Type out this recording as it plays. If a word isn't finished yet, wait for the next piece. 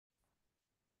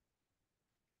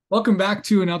Welcome back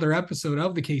to another episode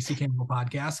of the Casey Campbell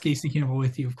podcast. Casey Campbell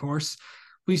with you, of course.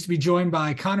 Pleased to be joined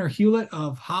by Connor Hewlett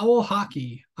of Howell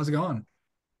Hockey. How's it going?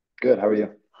 Good. How are you?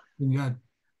 Doing good.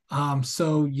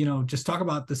 Just talk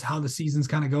about this, how the season's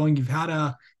kind of going.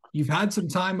 You've had some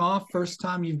time off. First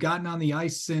time you've gotten on the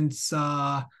ice since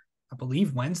I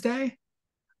believe Wednesday.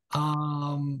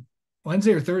 Um,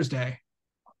 Wednesday or Thursday.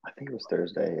 I think it was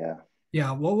Thursday. Yeah.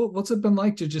 Yeah. What's it been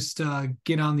like to just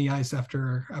get on the ice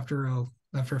after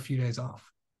a few days off?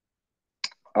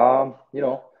 Um, you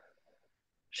know,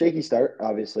 Shaky start,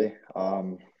 obviously.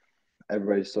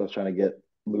 Everybody's still trying to get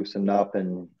loosened up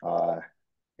and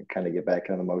kind of get back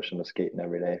in the motion of skating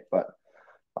every day. But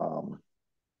um,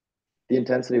 the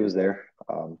intensity was there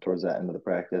towards that end of the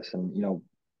practice, and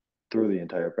through the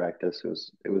entire practice,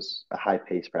 it was a high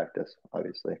pace practice,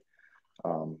 obviously.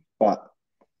 But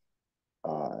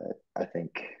uh, I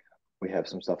think we have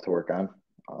some stuff to work on.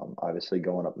 Obviously,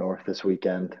 going up north this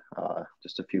weekend,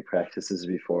 just a few practices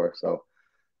before, so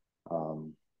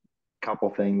um, couple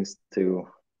things to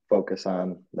focus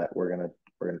on that we're gonna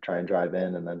try and drive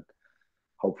in, and then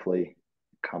hopefully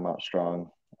come out strong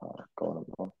going up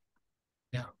north.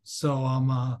 Yeah.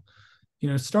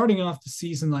 Starting off the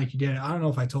season like you did, I don't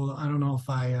know if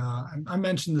I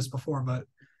mentioned this before, but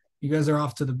you guys are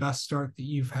off to the best start that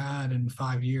you've had in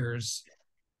 5 years.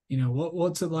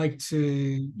 What's it like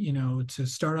to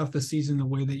start off the season the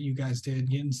way that you guys did,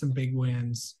 getting some big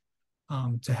wins,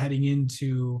 to heading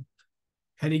into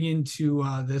these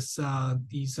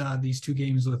two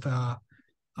games with up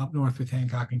north with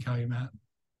Hancock and Calumet.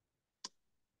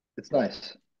 It's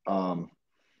nice.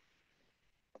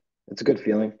 It's a good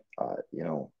feeling.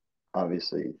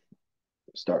 Obviously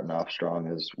starting off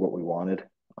strong is what we wanted,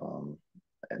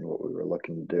 and what we were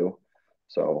looking to do.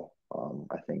 So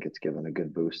I think it's given a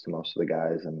good boost to most of the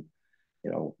guys, and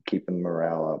keeping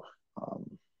morale up,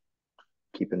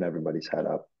 keeping everybody's head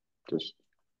up, just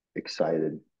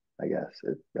excited. I guess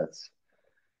that's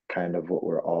kind of what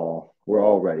we're all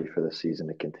ready for the season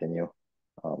to continue.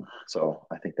 So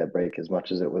I think that break, as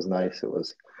much as it was nice, it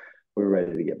was we were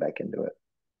ready to get back into it.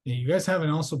 Yeah, you guys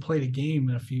haven't also played a game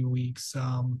in a few weeks.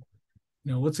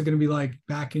 What's it going to be like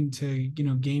back into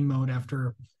game mode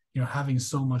after having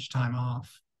so much time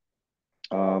off?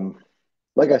 Um,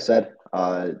 like I said,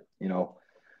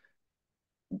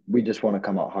 we just want to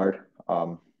come out hard.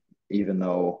 Even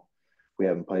though we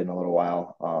haven't played in a little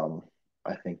while,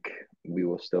 I think we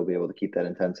will still be able to keep that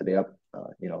intensity up.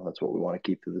 That's what we want to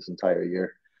keep through this entire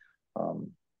year,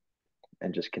 um,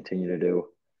 and just continue to do.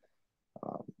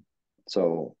 Um,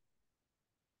 so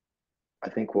I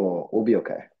think we'll be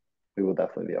okay. We will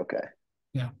definitely be okay.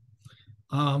 Yeah.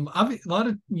 I've a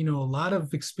lot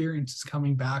of experiences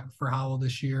coming back for Howell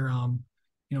this year. A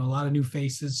lot of new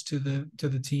faces to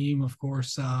the team, of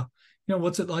course.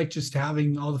 What's it like just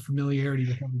having all the familiarity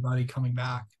with everybody coming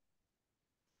back?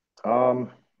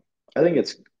 Um, I think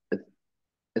it's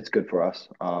good for us.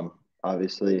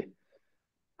 Obviously,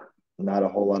 not a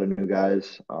whole lot of new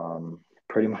guys.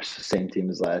 Pretty much the same team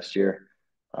as last year.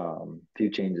 Few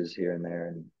changes here and there,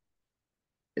 and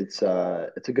it's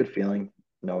a good feeling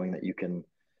knowing that you can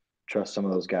trust some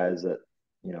of those guys that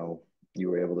you know you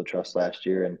were able to trust last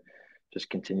year, and just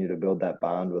continue to build that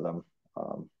bond with them.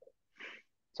 Um,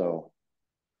 so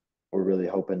we're really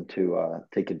hoping to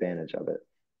take advantage of it.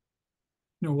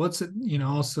 What's it,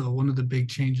 also one of the big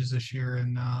changes this year,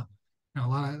 and a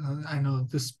lot of, I know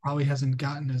this probably hasn't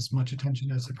gotten as much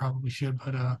attention as it probably should,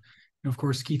 but of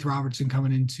course, Keith Robertson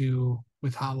coming into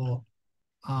with Howell.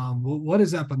 What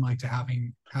has that been like to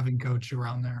having coach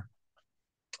around there?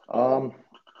 Um,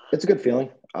 it's a good feeling.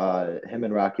 Him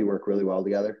and Rocky work really well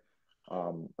together,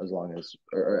 as long as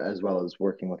or as well as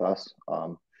working with us.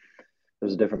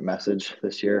 There's a different message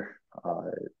this year.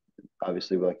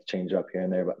 Obviously, we like to change it up here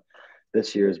and there, but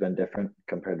this year has been different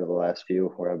compared to the last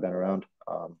few where I've been around.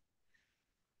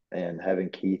 And having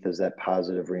Keith as that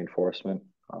positive reinforcement,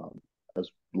 as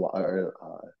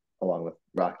along with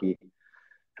Rocky,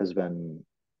 has been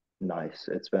nice.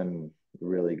 It's been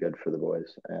really good for the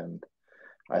boys, and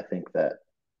I think that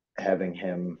having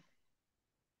him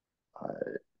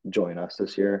uh, join us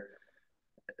this year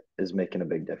is making a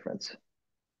big difference.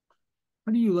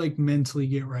 How do you like mentally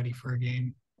get ready for a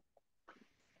game?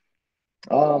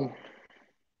 Um,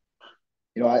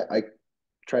 I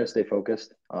try to stay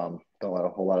focused. Don't let a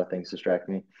whole lot of things distract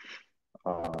me.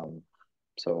 Um,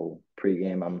 so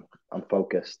pregame, I'm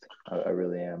focused. I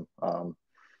really am.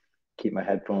 Keep my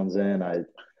headphones in. I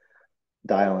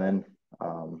dial in.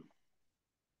 Um,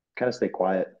 Kind of stay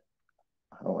quiet.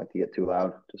 I don't like to get too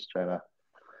loud. Just trying to,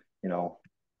 you know,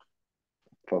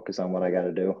 focus on what I got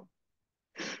to do.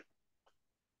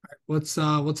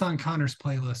 what's on Connor's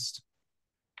playlist?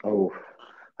 Oh,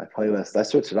 my playlist. I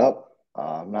switch it up.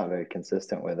 I'm not very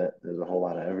consistent with it. There's a whole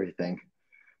lot of everything.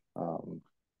 Um,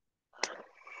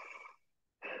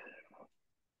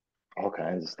 all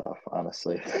kinds of stuff,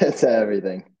 honestly. It's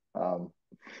everything.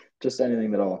 Just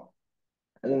anything that'll,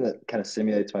 anything that kind of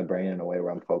simulates my brain in a way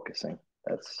where I'm focusing.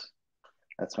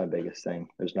 That's my biggest thing.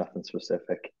 There's nothing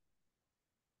specific.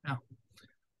 Yeah.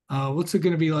 What's it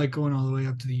going to be like going all the way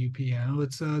up to the UP? I know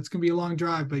it's going to be a long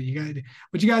drive, but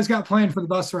what you guys got planned for the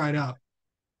bus ride up?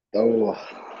 Oh,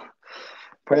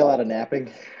 probably a lot of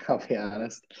napping. I'll be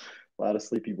honest. A lot of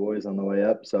sleepy boys on the way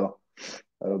up, so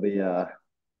it'll be it'll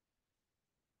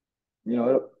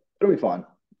be fun.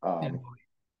 Yeah. Um,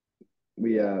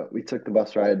 we took the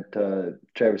bus ride to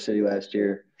Traverse City last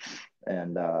year,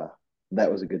 and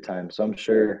that was a good time. So I'm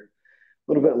sure a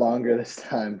little bit longer this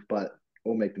time, but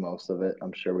we'll make the most of it.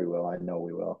 I'm sure we will. I know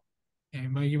we will.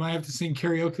 And you might have to sing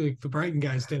karaoke like the Brighton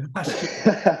guys did last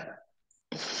year.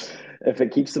 If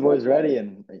it keeps the boys ready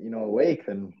and awake,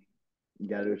 then you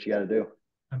gotta do what you gotta do.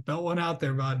 I belt one out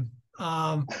there, bud.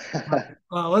 Um,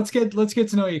 let's get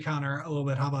to know you, Connor, a little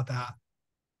bit. How about that?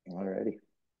 Alrighty.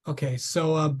 Okay,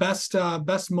 so best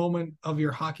moment of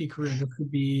your hockey career. This could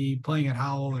be playing at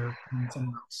Howell or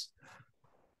somewhere else.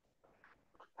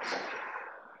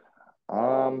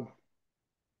 Um,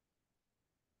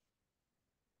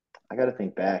 I got to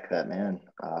think back that man.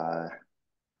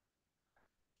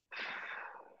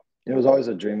 It was always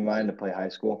a dream of mine to play high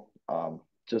school.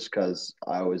 Just because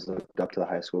I always looked up to the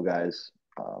high school guys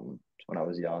when I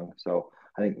was young. So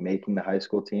I think making the high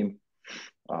school team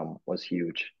was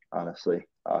huge. Honestly,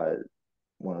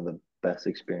 one of the best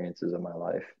experiences of my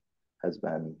life has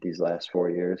been these last 4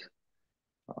 years,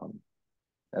 um,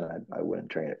 and I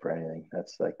wouldn't trade it for anything.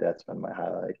 That's been my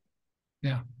highlight.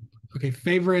 Yeah. Okay,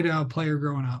 favorite player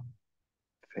growing up.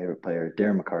 Favorite player,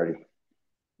 Darren McCarty.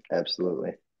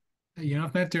 Absolutely. You know,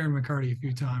 I've met Darren McCarty a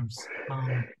few times.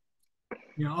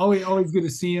 Always good to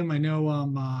see him. I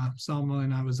know saw him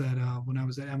when I was at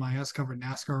MIS covering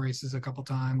NASCAR races a couple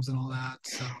times and all that.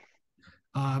 So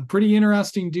pretty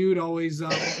interesting dude. Always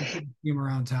good to see him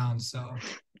around town. So uh,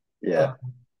 Yeah.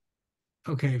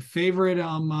 okay, favorite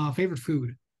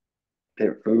food.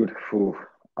 Favorite food. Ooh.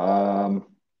 Um,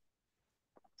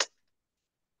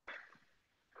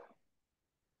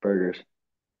 Burgers.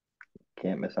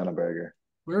 Can't miss on a burger.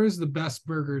 Where is the best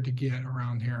burger to get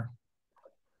around here?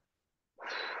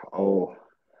 Oh,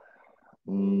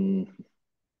 mm,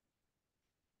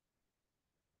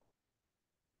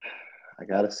 I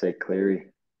gotta say Cleary.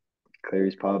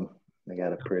 Cleary's Pub. They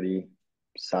got a pretty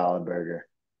solid burger.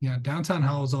 Yeah, downtown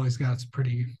Howell's always got some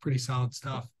pretty solid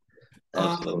stuff.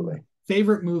 Absolutely.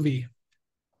 Favorite movie.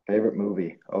 Favorite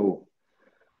movie. Oh,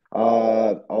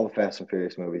 all the Fast and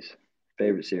Furious movies.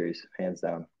 Favorite series, hands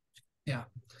down. Yeah.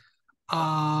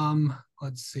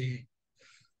 Let's see.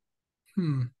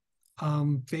 Hmm.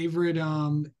 Favorite I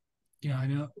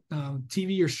know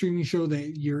TV or streaming show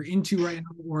that you're into right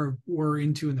now or were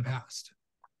into in the past.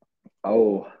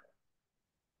 Oh,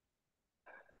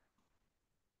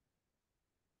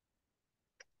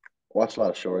 watch a lot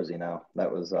of Shoresy now.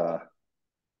 That was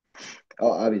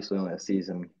obviously only a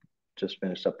season. Just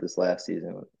finished up this last season.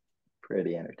 It was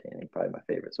pretty entertaining. Probably my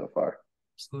favorite so far.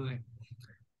 Absolutely.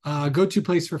 Go-to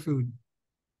place for food.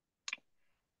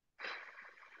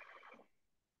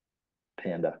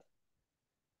 Panda.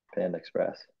 Panda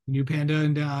Express. New Panda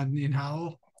in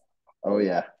Howell. Oh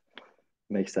yeah,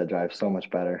 makes that drive so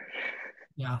much better.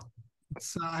 Yeah.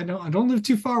 It's I don't live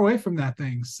too far away from that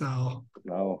thing. So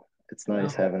No, it's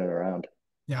nice um, having it around.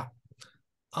 yeah.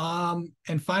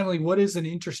 And finally, what is an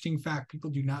interesting fact people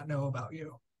do not know about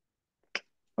you?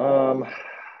 Um,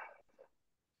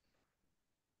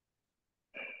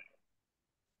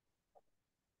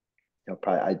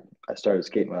 probably I started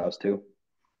skating when I was two.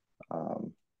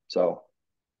 Um, so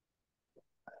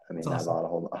I That's mean, not a awesome. lot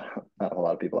of not a whole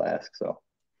lot of people ask. So of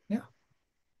Yeah.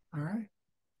 All right.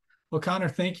 Well, Connor,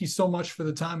 thank you so much for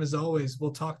the time as always.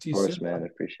 We'll talk to you soon. course, man, I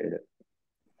appreciate it.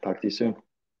 Talk to you soon.